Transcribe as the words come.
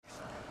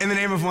In the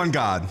name of one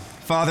God,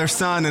 Father,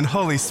 Son, and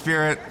Holy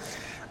Spirit,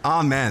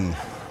 amen.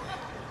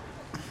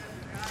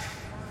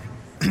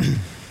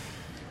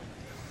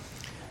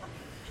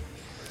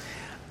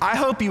 I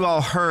hope you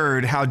all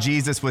heard how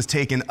Jesus was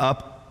taken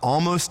up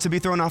almost to be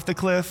thrown off the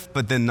cliff,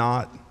 but then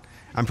not.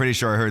 I'm pretty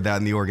sure I heard that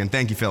in the organ.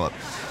 Thank you, Philip.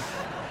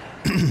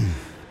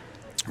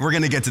 We're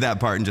going to get to that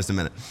part in just a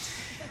minute.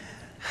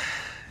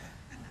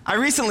 I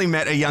recently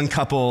met a young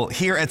couple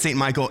here at St.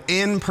 Michael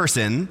in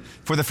person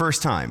for the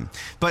first time,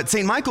 but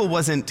St. Michael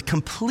wasn't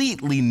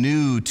completely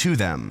new to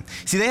them.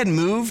 See, they had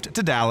moved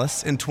to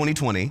Dallas in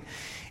 2020.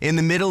 In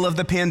the middle of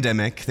the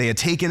pandemic, they had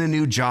taken a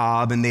new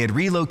job and they had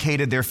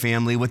relocated their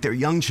family with their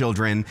young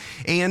children.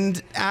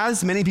 And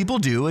as many people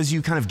do, as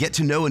you kind of get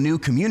to know a new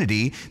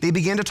community, they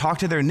began to talk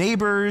to their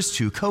neighbors,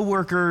 to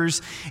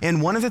coworkers,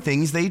 and one of the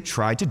things they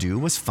tried to do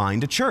was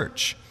find a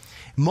church.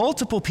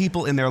 Multiple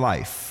people in their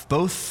life,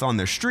 both on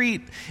their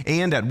street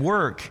and at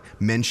work,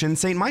 mentioned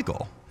St.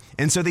 Michael.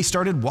 And so they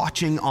started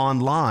watching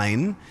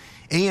online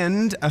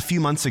and a few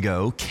months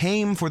ago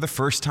came for the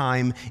first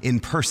time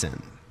in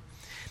person.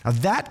 Now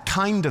that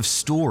kind of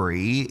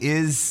story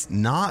is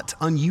not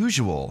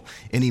unusual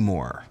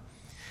anymore.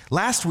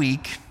 Last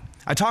week,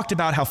 I talked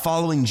about how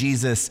following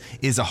Jesus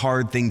is a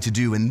hard thing to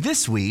do. And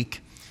this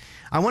week,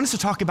 I want us to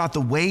talk about the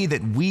way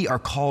that we are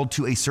called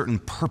to a certain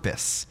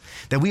purpose,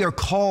 that we are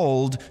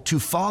called to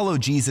follow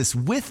Jesus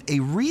with a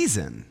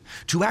reason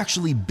to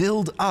actually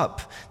build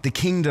up the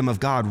kingdom of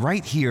God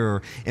right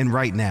here and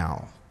right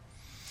now.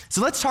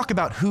 So let's talk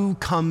about who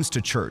comes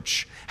to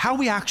church, how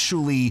we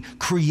actually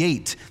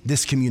create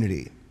this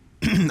community.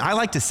 I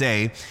like to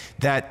say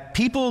that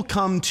people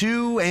come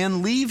to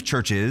and leave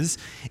churches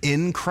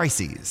in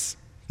crises.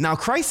 Now,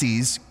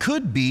 crises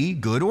could be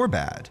good or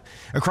bad.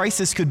 A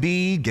crisis could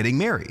be getting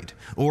married,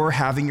 or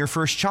having your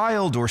first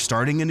child, or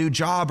starting a new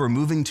job, or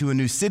moving to a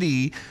new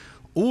city,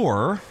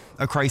 or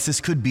a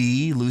crisis could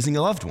be losing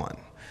a loved one,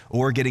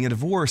 or getting a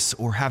divorce,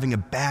 or having a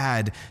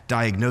bad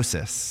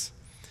diagnosis.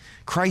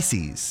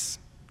 Crises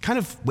kind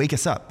of wake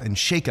us up and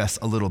shake us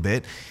a little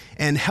bit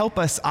and help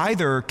us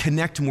either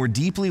connect more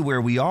deeply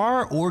where we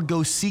are or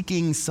go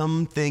seeking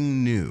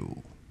something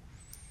new.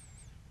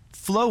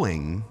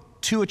 Flowing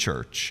to a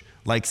church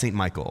like St.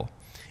 Michael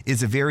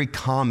is a very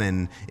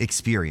common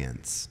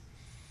experience.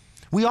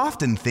 We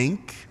often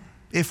think,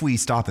 if we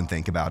stop and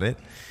think about it,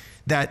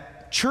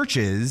 that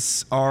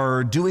churches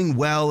are doing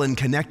well in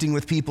connecting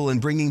with people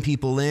and bringing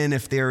people in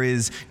if there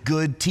is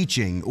good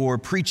teaching or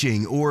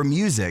preaching or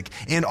music.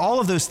 And all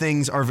of those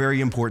things are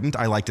very important.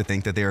 I like to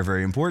think that they are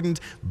very important,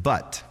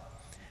 but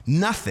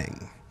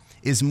nothing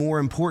is more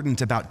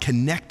important about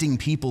connecting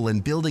people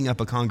and building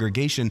up a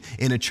congregation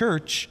in a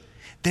church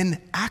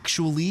than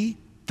actually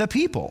the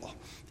people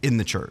in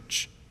the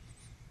church.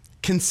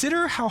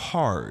 Consider how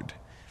hard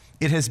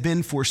it has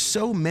been for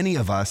so many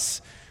of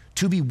us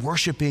to be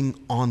worshiping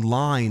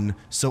online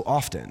so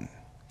often.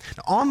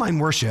 Now, online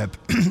worship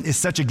is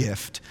such a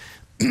gift,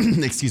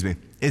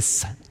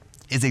 is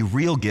a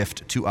real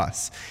gift to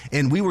us.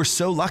 And we were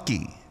so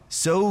lucky,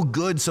 so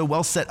good, so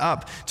well set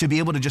up to be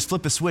able to just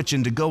flip a switch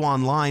and to go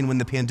online when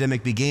the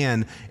pandemic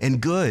began,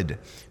 and good,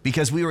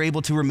 because we were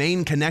able to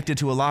remain connected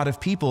to a lot of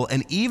people.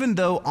 And even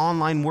though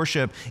online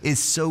worship is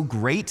so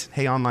great,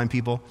 hey online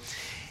people,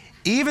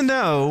 even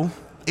though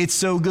it's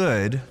so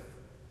good,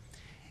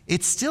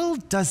 it still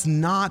does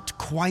not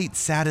quite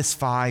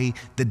satisfy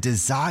the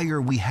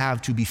desire we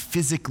have to be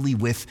physically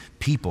with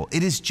people.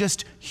 It is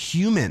just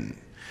human.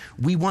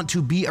 We want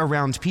to be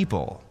around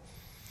people.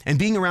 And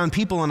being around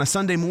people on a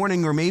Sunday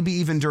morning or maybe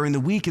even during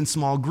the week in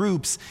small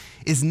groups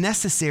is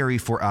necessary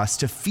for us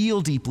to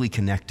feel deeply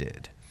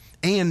connected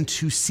and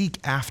to seek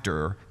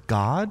after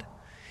God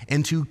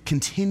and to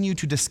continue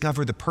to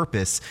discover the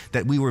purpose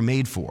that we were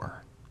made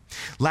for.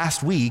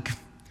 Last week,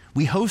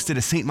 we hosted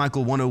a St.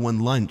 Michael 101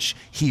 lunch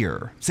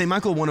here. St.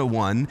 Michael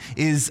 101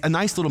 is a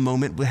nice little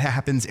moment that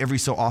happens every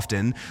so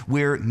often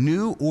where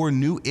new or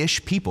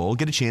new-ish people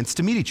get a chance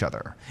to meet each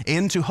other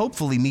and to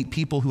hopefully meet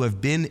people who have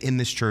been in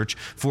this church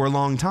for a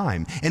long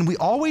time. And we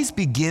always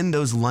begin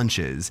those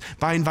lunches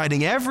by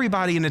inviting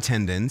everybody in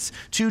attendance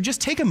to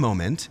just take a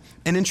moment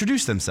and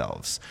introduce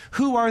themselves.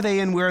 Who are they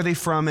and where are they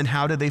from and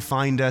how did they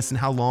find us and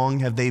how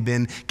long have they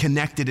been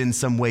connected in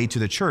some way to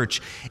the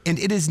church? And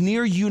it is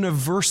near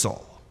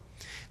universal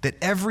that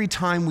every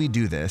time we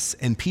do this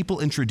and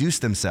people introduce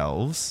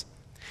themselves,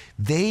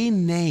 they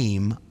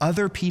name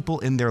other people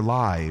in their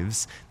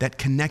lives that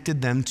connected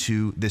them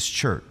to this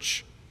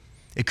church.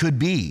 It could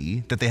be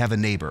that they have a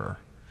neighbor,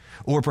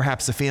 or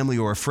perhaps a family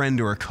or a friend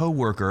or a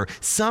coworker.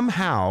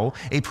 Somehow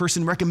a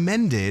person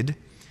recommended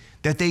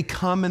that they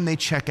come and they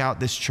check out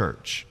this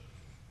church.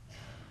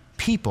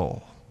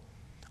 People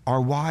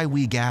are why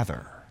we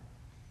gather.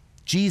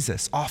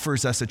 Jesus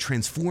offers us a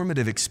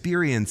transformative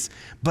experience,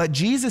 but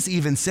Jesus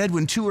even said,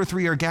 when 2 or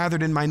 3 are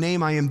gathered in my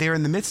name, I am there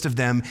in the midst of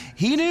them.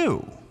 He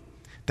knew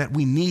that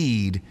we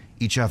need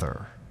each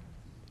other.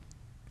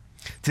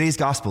 Today's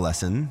gospel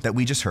lesson that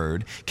we just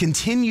heard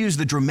continues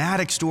the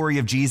dramatic story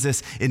of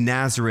Jesus in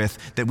Nazareth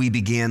that we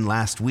began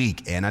last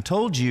week. And I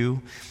told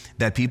you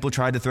that people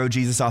tried to throw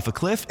Jesus off a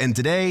cliff, and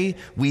today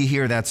we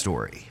hear that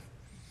story.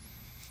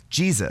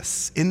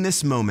 Jesus, in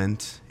this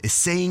moment, is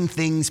saying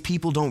things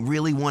people don't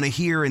really want to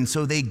hear, and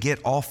so they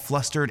get all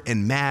flustered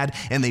and mad,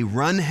 and they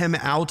run him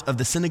out of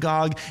the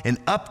synagogue and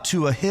up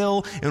to a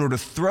hill in order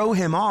to throw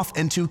him off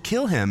and to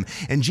kill him.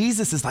 And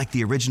Jesus is like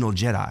the original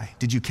Jedi.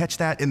 Did you catch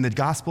that in the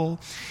gospel?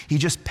 He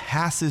just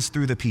passes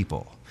through the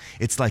people.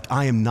 It's like,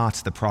 I am not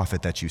the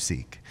prophet that you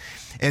seek.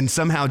 And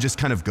somehow just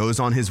kind of goes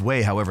on his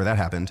way, however that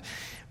happened.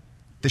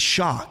 The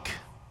shock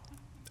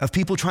of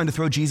people trying to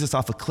throw Jesus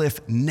off a cliff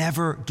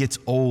never gets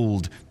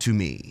old to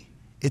me.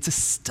 It's a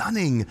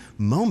stunning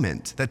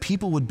moment that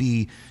people would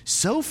be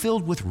so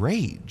filled with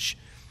rage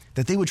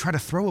that they would try to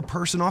throw a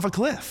person off a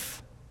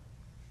cliff.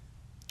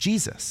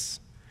 Jesus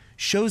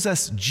shows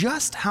us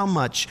just how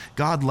much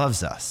God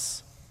loves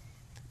us,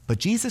 but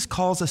Jesus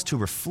calls us to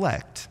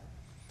reflect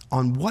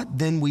on what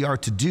then we are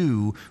to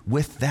do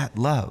with that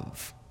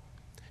love.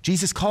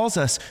 Jesus calls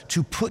us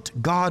to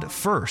put God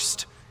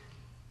first.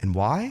 And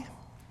why?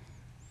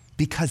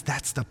 Because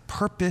that's the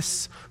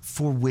purpose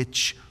for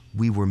which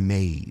we were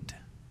made.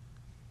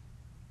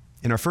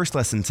 In our first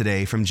lesson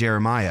today from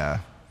Jeremiah,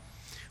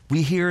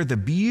 we hear the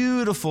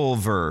beautiful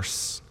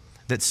verse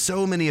that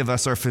so many of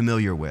us are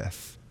familiar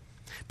with.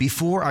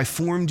 Before I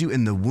formed you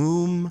in the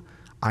womb,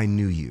 I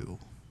knew you.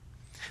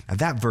 Now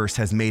that verse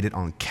has made it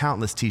on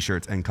countless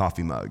t-shirts and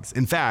coffee mugs.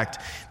 In fact,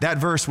 that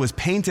verse was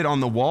painted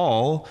on the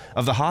wall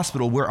of the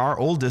hospital where our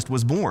oldest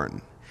was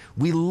born.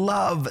 We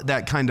love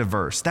that kind of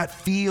verse. That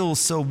feels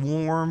so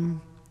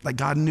warm, like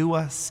God knew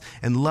us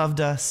and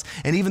loved us.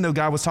 And even though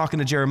God was talking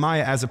to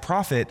Jeremiah as a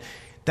prophet,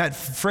 that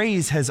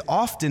phrase has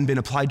often been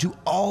applied to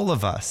all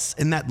of us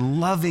in that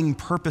loving,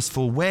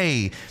 purposeful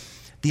way.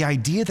 The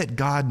idea that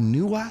God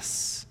knew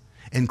us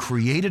and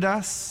created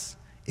us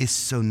is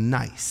so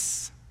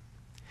nice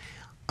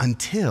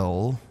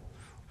until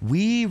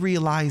we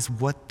realize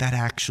what that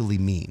actually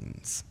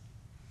means.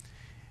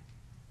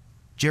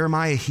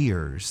 Jeremiah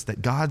hears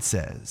that God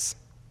says,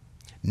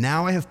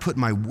 now I have put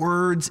my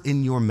words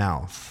in your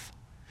mouth.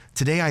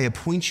 Today I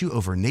appoint you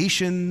over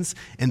nations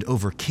and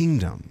over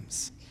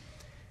kingdoms.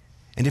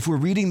 And if we're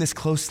reading this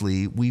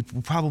closely, we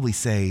will probably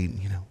say,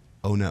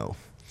 oh no.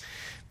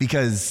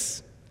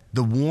 Because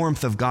the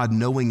warmth of God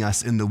knowing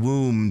us in the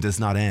womb does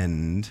not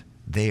end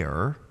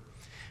there.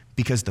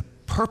 Because the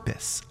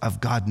purpose of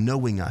God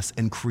knowing us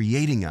and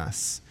creating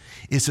us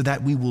is so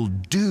that we will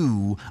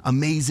do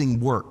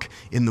amazing work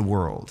in the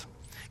world.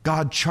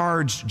 God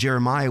charged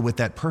Jeremiah with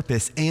that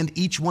purpose, and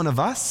each one of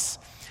us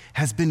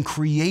has been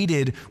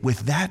created with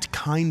that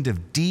kind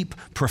of deep,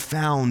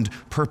 profound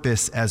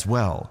purpose as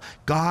well.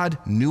 God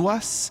knew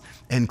us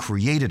and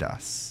created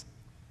us.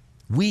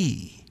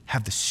 We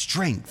have the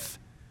strength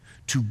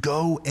to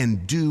go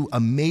and do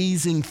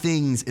amazing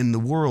things in the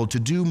world, to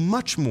do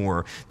much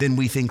more than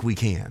we think we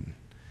can.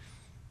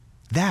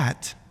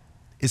 That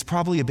is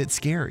probably a bit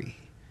scary,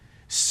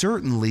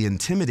 certainly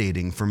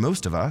intimidating for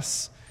most of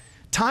us.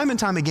 Time and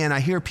time again, I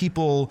hear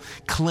people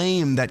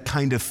claim that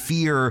kind of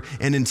fear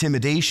and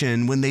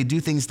intimidation when they do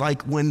things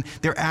like when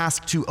they're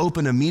asked to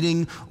open a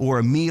meeting or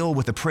a meal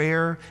with a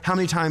prayer. How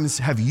many times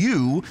have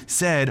you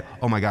said,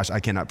 oh my gosh, I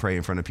cannot pray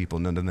in front of people.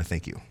 No,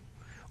 thank you.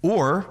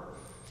 Or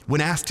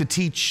when asked to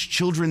teach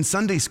children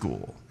Sunday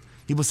school,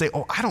 people say,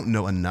 oh, I don't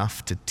know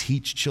enough to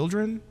teach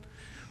children.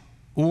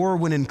 Or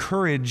when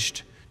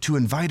encouraged to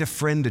invite a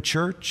friend to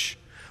church,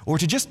 or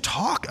to just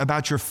talk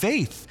about your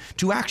faith,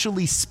 to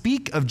actually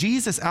speak of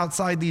Jesus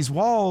outside these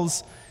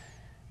walls,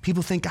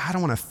 people think, I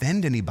don't want to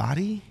offend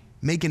anybody,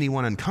 make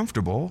anyone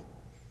uncomfortable.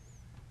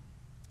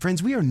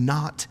 Friends, we are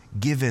not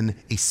given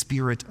a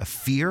spirit of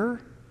fear.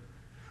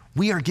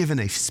 We are given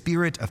a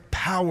spirit of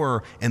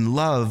power and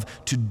love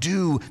to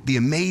do the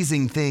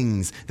amazing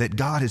things that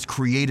God has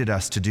created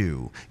us to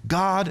do.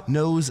 God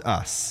knows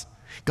us.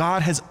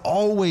 God has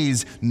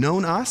always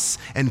known us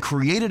and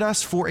created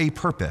us for a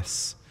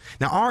purpose.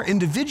 Now, our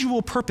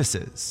individual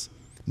purposes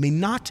may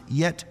not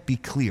yet be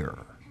clear,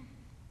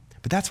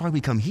 but that's why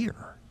we come here.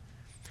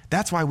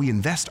 That's why we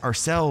invest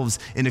ourselves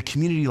in a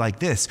community like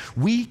this.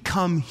 We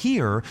come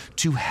here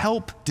to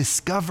help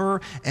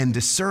discover and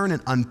discern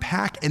and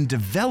unpack and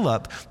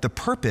develop the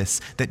purpose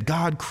that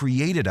God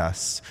created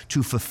us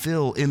to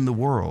fulfill in the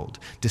world.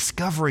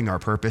 Discovering our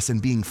purpose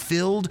and being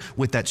filled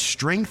with that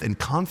strength and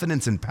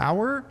confidence and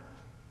power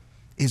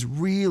is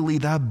really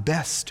the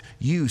best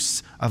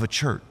use of a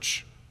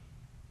church.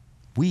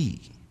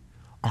 We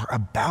are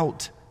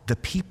about the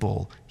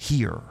people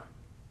here.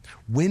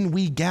 When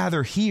we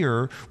gather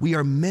here, we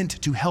are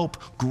meant to help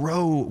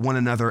grow one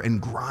another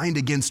and grind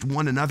against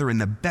one another in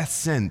the best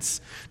sense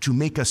to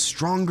make us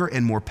stronger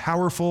and more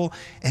powerful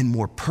and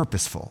more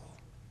purposeful.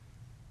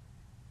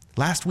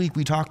 Last week,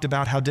 we talked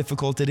about how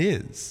difficult it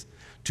is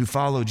to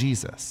follow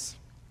Jesus.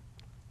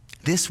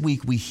 This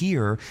week, we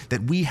hear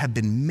that we have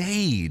been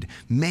made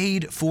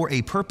for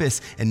a purpose.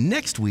 And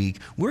next week,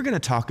 we're going to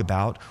talk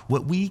about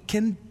what we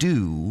can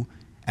do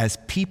as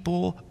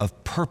people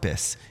of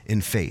purpose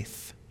in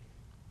faith.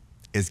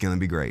 It's going to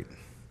be great.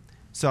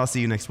 So I'll see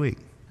you next week.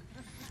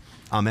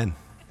 Amen.